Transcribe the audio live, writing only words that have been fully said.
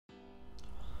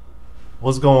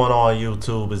What's going on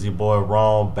YouTube? Is your boy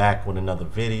Ron back with another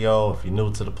video. If you're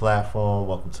new to the platform,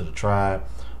 welcome to the tribe.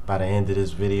 By the end of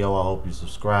this video, I hope you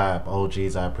subscribe.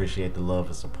 OGs, I appreciate the love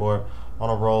and support.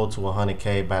 On a road to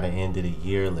 100K by the end of the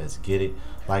year. Let's get it.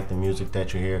 Like the music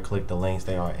that you hear, click the links,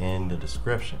 they are in the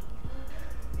description.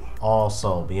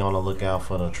 Also, be on the lookout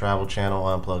for the travel channel,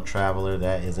 Unplugged Traveler.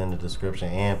 That is in the description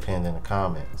and pinned in the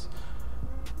comments.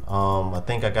 I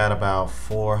think I got about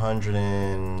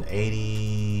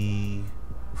 470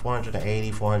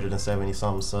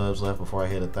 something subs left before I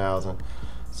hit 1,000.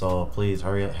 So please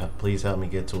hurry up, please help me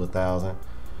get to 1,000.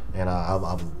 And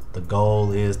the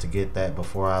goal is to get that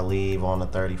before I leave on the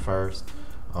 31st.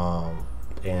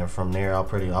 And from there, I'll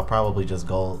probably just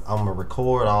go. I'm gonna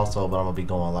record also, but I'm gonna be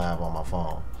going live on my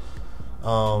phone.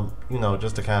 You know,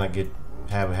 just to kind of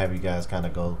have you guys kind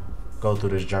of go through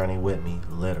this journey with me,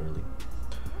 literally.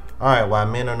 All right, why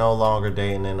men are no longer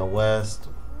dating in the West.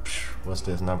 What's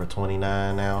this, number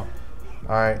 29 now?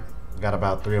 All right, got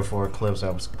about 3 or 4 clips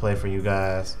I was play for you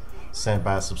guys, sent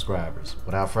by subscribers.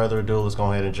 Without further ado, let's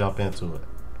go ahead and jump into it.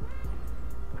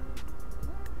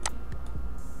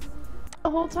 The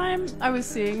whole time I was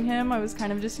seeing him, I was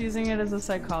kind of just using it as a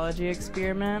psychology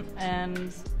experiment,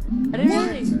 and I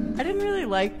didn't really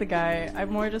like the guy. I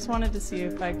more just wanted to see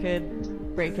if I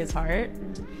could break his heart.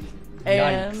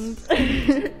 And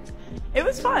it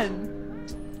was fun.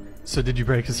 So did you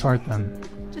break his heart then?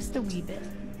 Just a wee bit.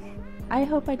 I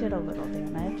hope I did a little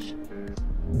damage.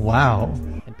 Wow.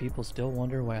 And people still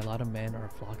wonder why a lot of men are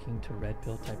flocking to red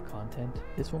pill type content.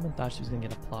 This woman thought she was gonna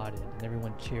get applauded and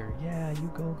everyone cheered, yeah, you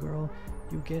go girl,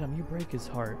 you get him, you break his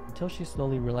heart, until she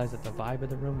slowly realized that the vibe of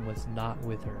the room was not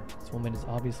with her. This woman is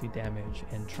obviously damaged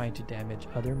and trying to damage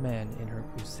other men in her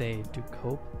crusade to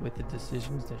cope with the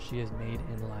decisions that she has made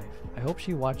in life. I hope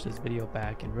she watched this video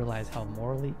back and realized how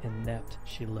morally inept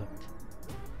she looked.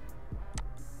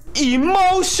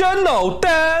 Emotional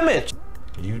damage!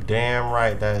 You damn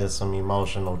right, that is some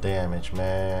emotional damage,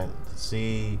 man.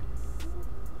 See,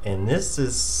 and this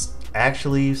is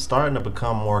actually starting to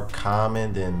become more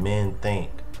common than men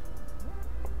think.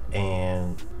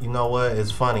 And you know what, it's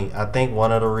funny, I think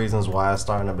one of the reasons why it's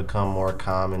starting to become more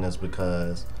common is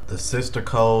because the sister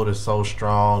code is so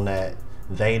strong that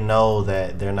they know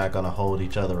that they're not going to hold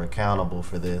each other accountable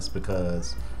for this,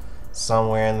 because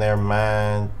somewhere in their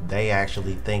mind they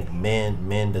actually think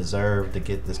men deserve to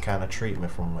get this kind of treatment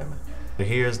from women. But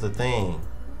here's the thing,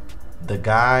 the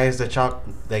guys that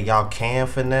y'all can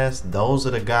finesse, those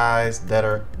are the guys that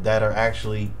are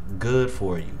actually good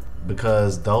for you,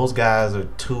 because those guys are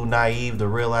too naive to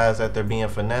realize that they're being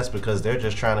finessed, because they're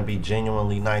just trying to be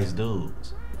genuinely nice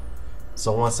dudes.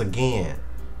 So once again,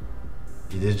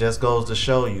 it just goes to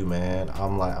show you, man,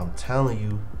 I'm telling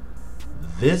you,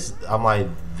 this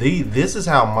is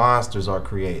how monsters are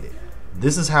created.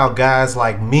 This is how guys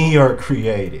like me are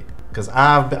created, because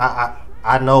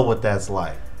I know what that's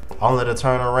like. Only to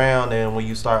turn around and when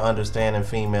you start understanding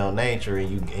female nature and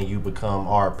you become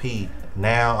RP.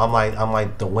 Now I'm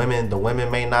like the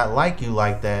women may not like you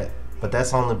like that, but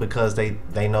that's only because they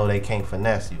know they can't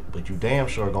finesse you. But you damn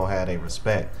sure gonna have their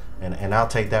respect, and I'll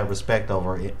take that respect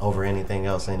over anything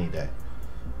else any day.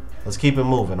 Let's keep it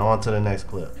moving on to the next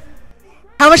clip.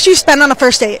 How much do you spend on a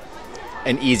first date?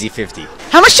 An easy 50.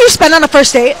 How much do you spend on a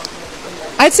first date?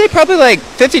 I'd say probably like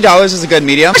 $50 is a good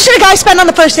medium. How much should a guy spend on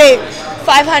the first date?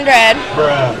 500.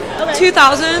 Bruh.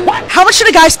 2,000. How much should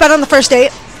a guy spend on the first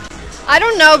date? I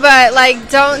don't know, but like,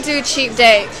 don't do cheap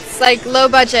dates. Like, low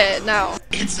budget, no.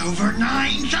 It's over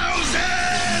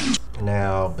 9,000!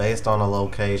 Now, based on the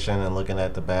location and looking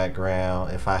at the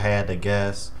background, if I had to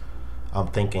guess, I'm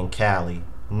thinking Cali.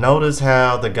 Notice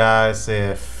how the guys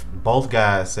said, both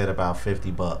guys said about 50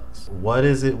 bucks. What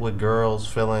is it with girls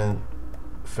feeling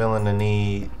the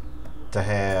need to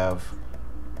have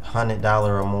 $100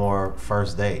 or more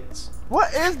first dates?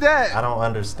 What is that? I don't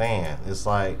understand. It's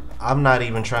like, I'm not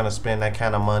even trying to spend that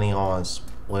kind of money on,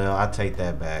 well, I take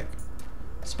that back.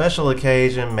 Special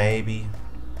occasion, maybe.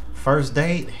 First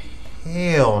date?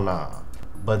 Hell nah.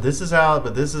 But this is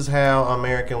how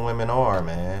American women are,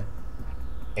 man.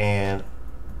 And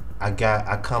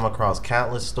I come across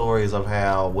countless stories of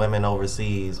how women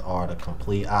overseas are the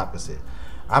complete opposite.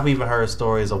 I've even heard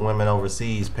stories of women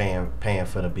overseas paying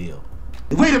for the bill.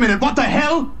 Wait a minute, what the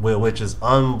hell? Which is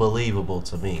unbelievable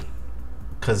to me,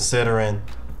 considering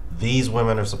these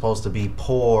women are supposed to be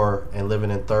poor and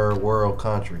living in third world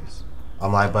countries.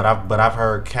 I'm like, but I've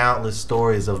heard countless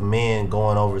stories of men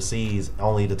going overseas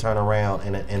only to turn around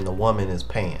and the woman is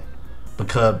paying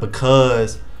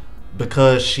because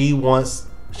she wants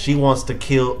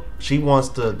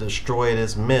to destroy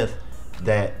this myth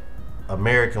that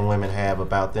American women have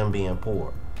about them being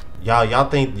poor. Y'all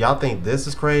think this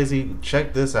is crazy?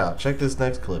 Check this out. Check this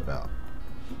next clip out.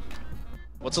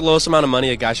 What's the lowest amount of money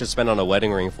a guy should spend on a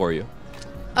wedding ring for you?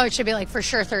 Oh, it should be like for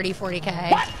sure 30,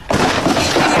 40K.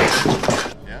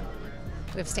 Yeah.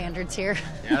 We have standards here.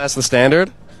 Yeah, that's the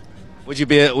standard. Would you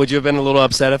have been a little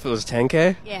upset if it was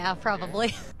 10K? Yeah,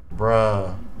 probably.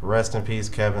 Bruh, rest in peace,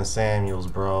 Kevin Samuels,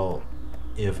 bro.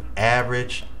 If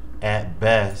average at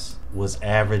best was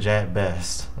average at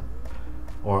best,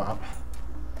 or,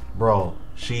 bro,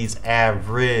 she's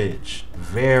average,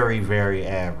 very, very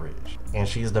average, and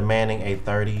she's demanding a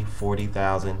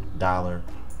 $30,000-$40,000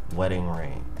 wedding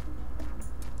ring.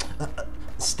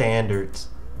 Standards.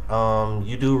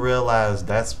 You do realize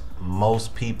that's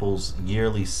most people's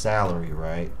yearly salary,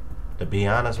 right? To be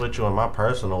honest with you, in my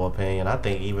personal opinion, I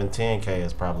think even 10K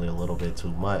is probably a little bit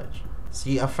too much.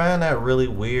 See, I find that really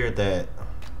weird that,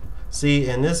 see,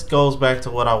 and this goes back to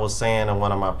what I was saying in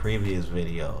one of my previous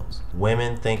videos.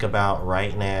 Women think about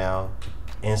right now,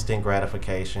 instant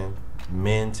gratification.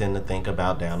 Men tend to think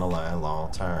about down the line,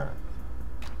 long term.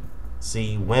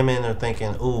 See, women are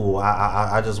thinking, ooh,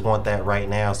 I just want that right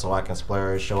now so I can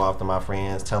splurge, show off to my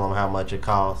friends, tell them how much it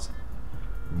costs.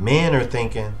 Men are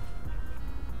thinking,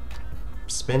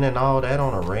 spending all that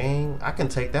on a ring, I can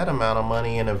take that amount of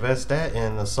money and invest that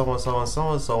in the so-and-so and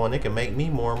so-and-so and it can make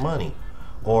me more money.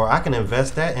 Or I can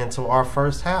invest that into our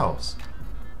first house.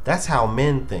 That's how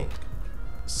men think.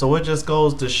 So it just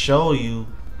goes to show you,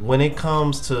 when it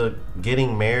comes to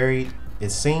getting married, it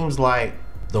seems like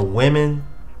the women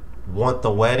want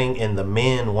the wedding and the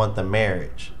men want the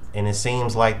marriage. And it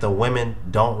seems like the women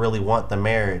don't really want the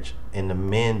marriage and the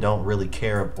men don't really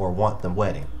care or want the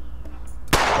wedding.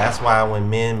 That's why when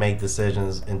men make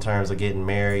decisions in terms of getting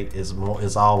married,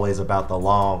 it's always about the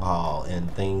long haul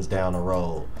and things down the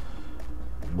road.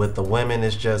 With the women,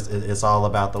 it's all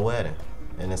about the wedding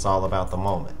and it's all about the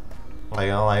moment.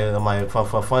 I'm like,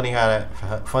 funny how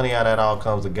that all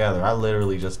comes together. I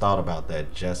literally just thought about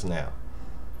that just now.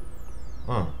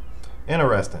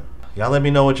 Interesting. Y'all let me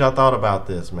know what y'all thought about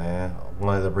this, man. I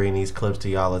wanted to bring these clips to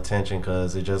y'all attention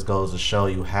because it just goes to show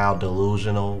you how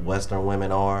delusional Western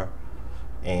women are.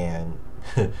 And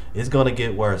it's going to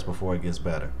get worse before it gets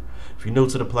better. If you're new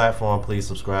to the platform, please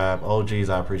subscribe. OGs,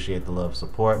 I appreciate the love and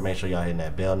support. Make sure y'all hitting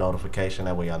that bell notification.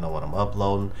 That way y'all know when I'm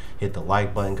uploading. Hit the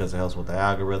like button because it helps with the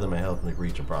algorithm and helps me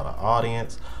reach a broader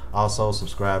audience. Also,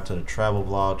 subscribe to the travel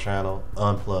vlog channel,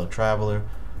 Unplugged Traveler.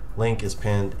 Link is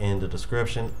pinned in the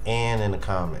description and in the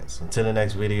comments. Until the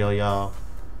next video, y'all,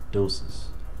 deuces.